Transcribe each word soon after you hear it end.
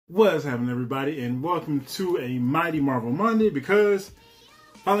What's happening, everybody, and welcome to a Mighty Marvel Monday, because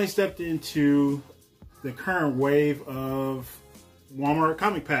finally stepped into the current wave of Walmart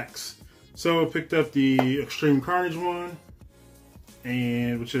comic packs. So picked up the Extreme Carnage one,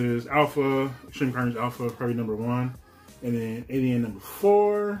 and which is Alpha, Extreme Carnage Alpha, probably #1, and then Alien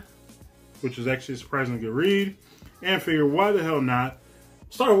 #4, which is actually a surprisingly good read, and figure why the hell not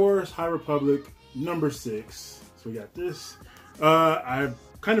Star Wars High Republic #6. So we got this. I've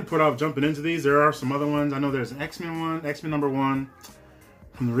kind of put off jumping into these. There are some other ones. I know there's an X-Men one, X-Men #1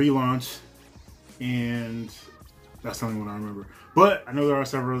 from the relaunch, and that's the only one I remember. But I know there are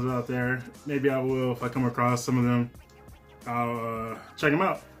several out there. Maybe I will, if I come across some of them, I'll check them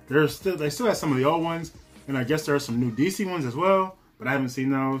out. They still have some of the old ones, and I guess there are some new DC ones as well, but I haven't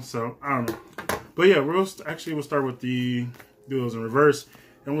seen those, so I don't know. But yeah, we'll start with do those in reverse.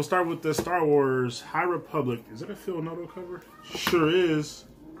 And we'll start with the Star Wars High Republic. Is it a Phil Noto cover? Sure is.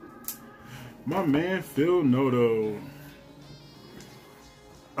 My man Phil Noto.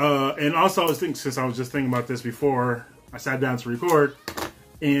 And also, since I was just thinking about this before I sat down to record,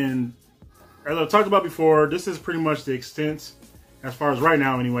 and as I talked about before, this is pretty much the extent, as far as right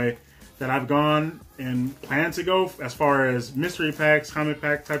now anyway, that I've gone and plan to go as far as mystery packs, comic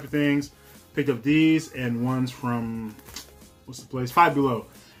pack type of things. Picked up these and ones from, what's the place? Five Below.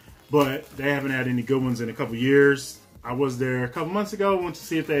 But they haven't had any good ones in a couple years. I was there a couple months ago, went to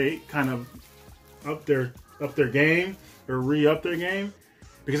see if they kind of up their game, or re-up their game.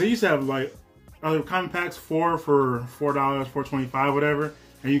 Because they used to have like other comic packs, 4 for $4, $4.25, whatever,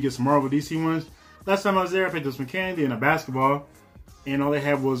 and you get some Marvel DC ones. Last time I was there, I picked up some candy and a basketball, and all they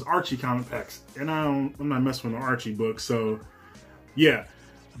had was Archie comic packs. And I'm not messing with no Archie books, so yeah.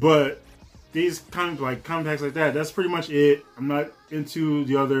 But these comic packs like that, that's pretty much it. I'm not into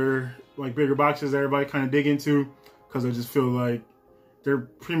the other like bigger boxes that everybody kind of dig into, because I just feel like they're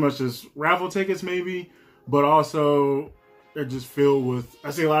pretty much just raffle tickets maybe, but also they're just filled with, I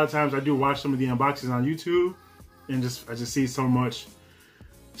see a lot of times I do watch some of the unboxings on YouTube, and I just see so much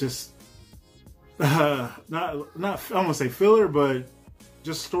just not I don't want to say filler, but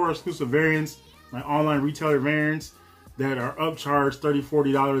just store exclusive variants, like online retailer variants that are upcharged $30,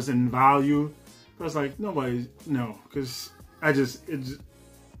 $40 in value. But it's like, because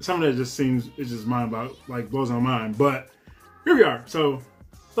some of that just seems, it's just blows my mind. But here we are. So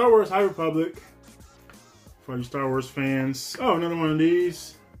Star Wars High Republic, for you Star Wars fans. Oh, another one of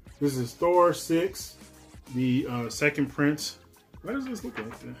these. This is Thor 6, the second print. Why does this look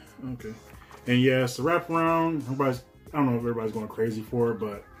like that? Okay. And yeah, it's the wraparound. I don't know if everybody's going crazy for it,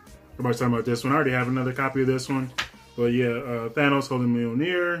 but everybody's talking about this one. I already have another copy of this one. But yeah, Thanos holding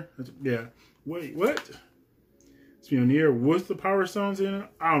Mjolnir. Yeah. Wait, what? It's Mjolnir with the Power Stones in it?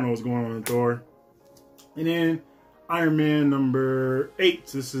 I don't know what's going on in Thor. And then Iron Man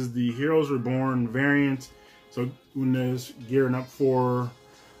 #8. This is the Heroes Reborn variant. So when there's gearing up for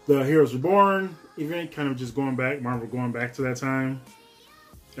the Heroes Reborn event, kind of just Marvel going back to that time.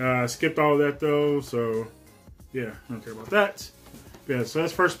 Skipped all of that though, so yeah, I don't care about that. Yeah, so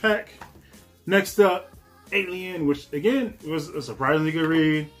that's first pack. Next up, Alien, which again was a surprisingly good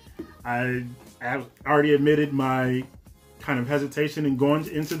read. I have already admitted my kind of hesitation in going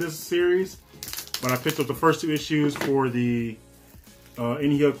into this series, but I picked up the first 2 issues for the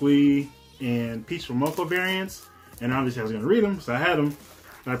Inhyuk Lee and Peach from Mofo variants, and obviously I was going to read them, so I had them.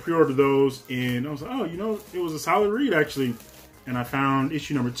 And I pre-ordered those, and I was like, oh, it was a solid read actually. And I found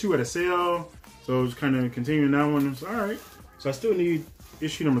issue #2 at a sale, so I was kind of continuing that one. I was like, all right, so I still need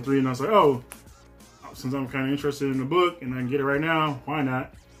issue #3, and I was like, oh, since I'm kind of interested in the book and I can get it right now, why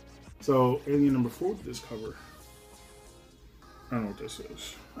not? So Alien #4 with this cover. I don't know what this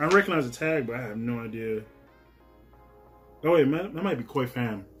is. I recognize the tag, but I have no idea. Oh wait, that might be Koi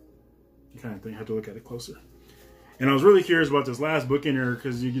Fam. You kind of think I have to look at it closer. And I was really curious about this last book in here,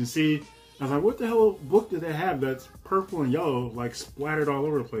 because you can see, I was like, what the hell book did they have that's purple and yellow, like splattered all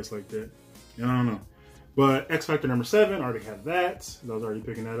over the place like that? And I don't know. But X Factor #7, already have that. I was already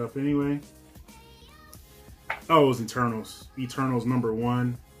picking that up anyway. Oh, it was Eternals. Eternals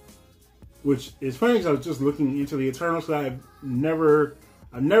 #1. Which is funny, because I was just looking into the Eternals. I've never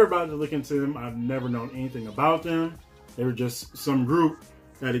bothered to look into them. I've never known anything about them. They were just some group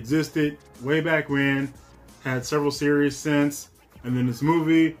that existed way back when, had several series since, and then this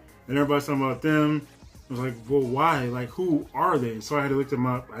movie, and everybody's talking about them. I was like, well, why? Like, who are they? So I had to look them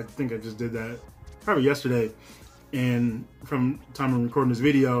up. I think I just did that probably yesterday, and from the time I'm recording this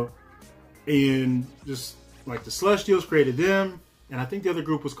video, and just like the Celestials created them, and I think the other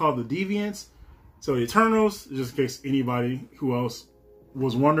group was called the Deviants. So the Eternals, just in case anybody who else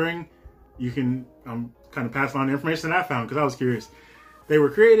was wondering, you can kind of pass on the information that I found, because I was curious. they were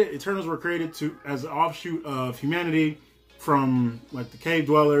created. Eternals were created as an offshoot of humanity from like the cave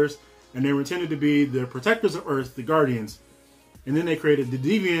dwellers, and they were intended to be the protectors of Earth, the guardians. And then they created the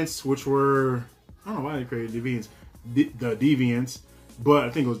deviants, which were, I don't know why they created deviants, the deviants, but I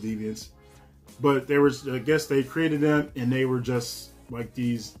think it was deviants. But they were, I guess they created them, and they were just like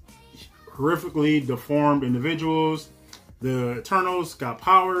these horrifically deformed individuals. The Eternals got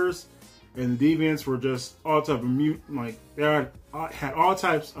powers, and the deviants were just all type of they had all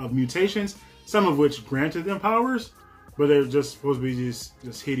types of mutations, some of which granted them powers, but they were just supposed to be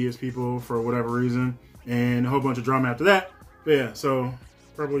just hideous people for whatever reason, and a whole bunch of drama after that. But yeah, so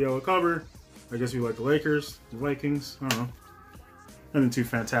purple yellow cover. I guess we like the Lakers, the Vikings. I don't know, nothing too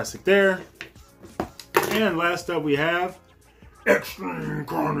fantastic there. And last up we have Extreme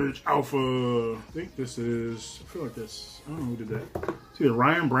Carnage Alpha. I think this is, I feel like this, I don't know who did that. It's either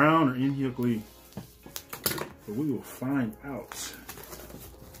Ryan Brown or In-Hyuk Lee. But we will find out.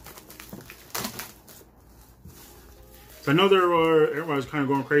 So I know everybody's kind of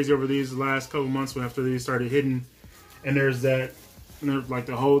going crazy over these last couple months after these started hitting. And there's like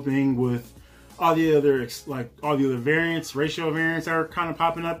the whole thing with all the other variants, ratio variants that are kind of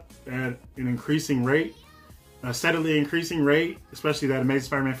popping up at an increasing rate. A steadily increasing rate, especially that Amazing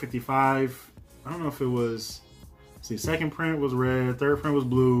Spider-Man 55. I don't know if it was, see, second print was red, third print was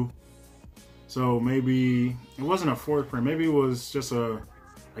blue. So maybe it wasn't a fourth print. Maybe it was just I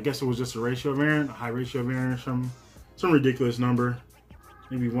guess it was just a ratio variant, a high ratio variant, some ridiculous number.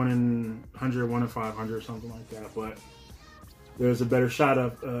 Maybe 1 in 100, 1 in 500, something like that. But there's a better shot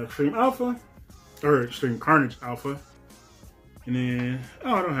of Extreme Alpha, or Extreme Carnage Alpha. And then,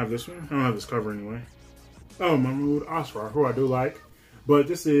 oh, I don't have this one. I don't have this cover anyway. Oh, Mahmoud Asrar, who I do like. But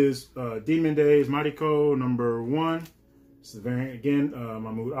this is Demon Days Mariko #1. This is the variant again,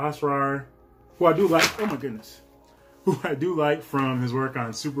 Mahmoud Asrar, who I do like. Oh my goodness. Who I do like from his work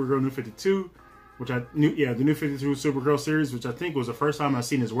on Supergirl New 52, which I knew, yeah, the New 52 Supergirl series, which I think was the first time I've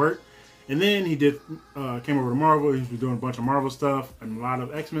seen his work. And then he came over to Marvel. He's been doing a bunch of Marvel stuff and a lot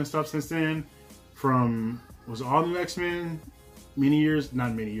of X-Men stuff since then. From, was it All New X-Men?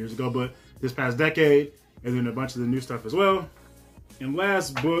 Not many years ago, but this past decade. And then a bunch of the new stuff as well. And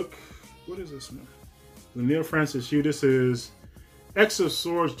last book, what is this one? The Neil Francis Hugh. This is X of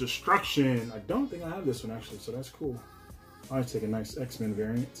Swords Destruction. I don't think I have this one actually, so that's cool. I'll take a nice X-Men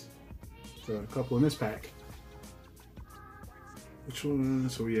variant. So a couple in this pack. Which one?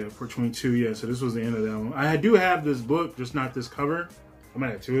 So yeah, for 22, yeah, so this was the end of that one. I do have this book, just not this cover. I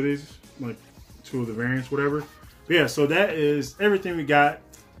might have two of these, like 2 of the variants, whatever. But yeah, so that is everything we got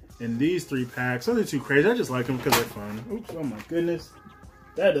in these 3 packs. Nothing too crazy. I just like them because they're fun. Oops, oh my goodness.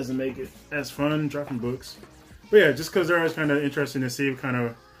 That doesn't make it as fun, dropping books. But yeah, just because they're always kind of interesting to see what kind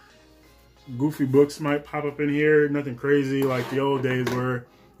of goofy books might pop up in here. Nothing crazy like the old days where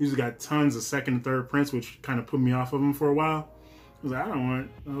you just got tons of second and third prints, which kind of put me off of them for a while. I was like, I don't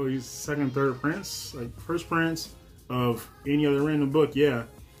want all these second and third prints. Like first prints of any other random book, yeah.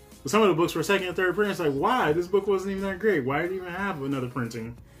 But some of the books were second and third prints. Like, why? This book wasn't even that great. Why did it even have another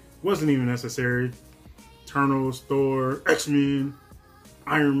printing? Wasn't even necessary. Eternals, Thor, X-Men,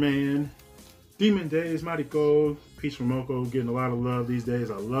 Iron Man, Demon Days, Mariko, Peach Momoko getting a lot of love these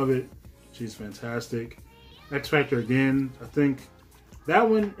days. I love it. She's fantastic. X Factor again. I think that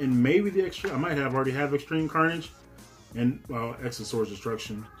one and maybe the extra. I might have already have Extreme Carnage and X of Swords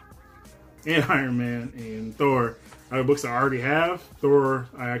Destruction and Iron Man and Thor. Other books I already have. Thor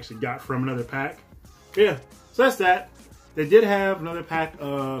I actually got from another pack. Yeah, so that's that. They did have another pack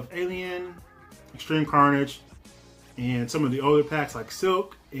of Alien, Extreme Carnage, and some of the older packs like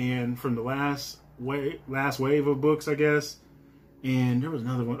Silk, and from the last wave of books, I guess. And there was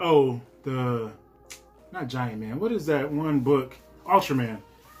another one. Oh, not Giant Man. What is that one book? Ultraman.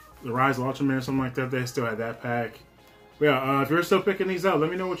 The Rise of Ultraman or something like that. They still had that pack. But yeah, if you're still picking these out, let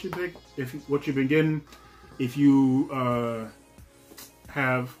me know what you pick. What you've been getting. If you're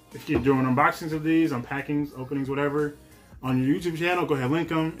doing unboxings of these, unpackings, openings, whatever, on your YouTube channel, go ahead, link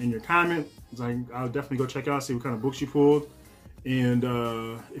them in your comment. I'll definitely go check out, see what kind of books you pulled. And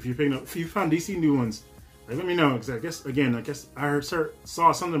if you found DC new ones, like, let me know. Because I guess I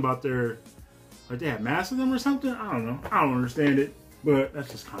saw something about they had mass of them or something. I don't know. I don't understand it. But that's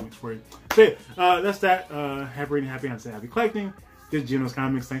just comics for you. So yeah, that's that. Happy reading, happy hunting, happy collecting. This is Geno's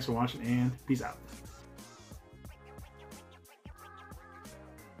Comics. Thanks for watching and peace out.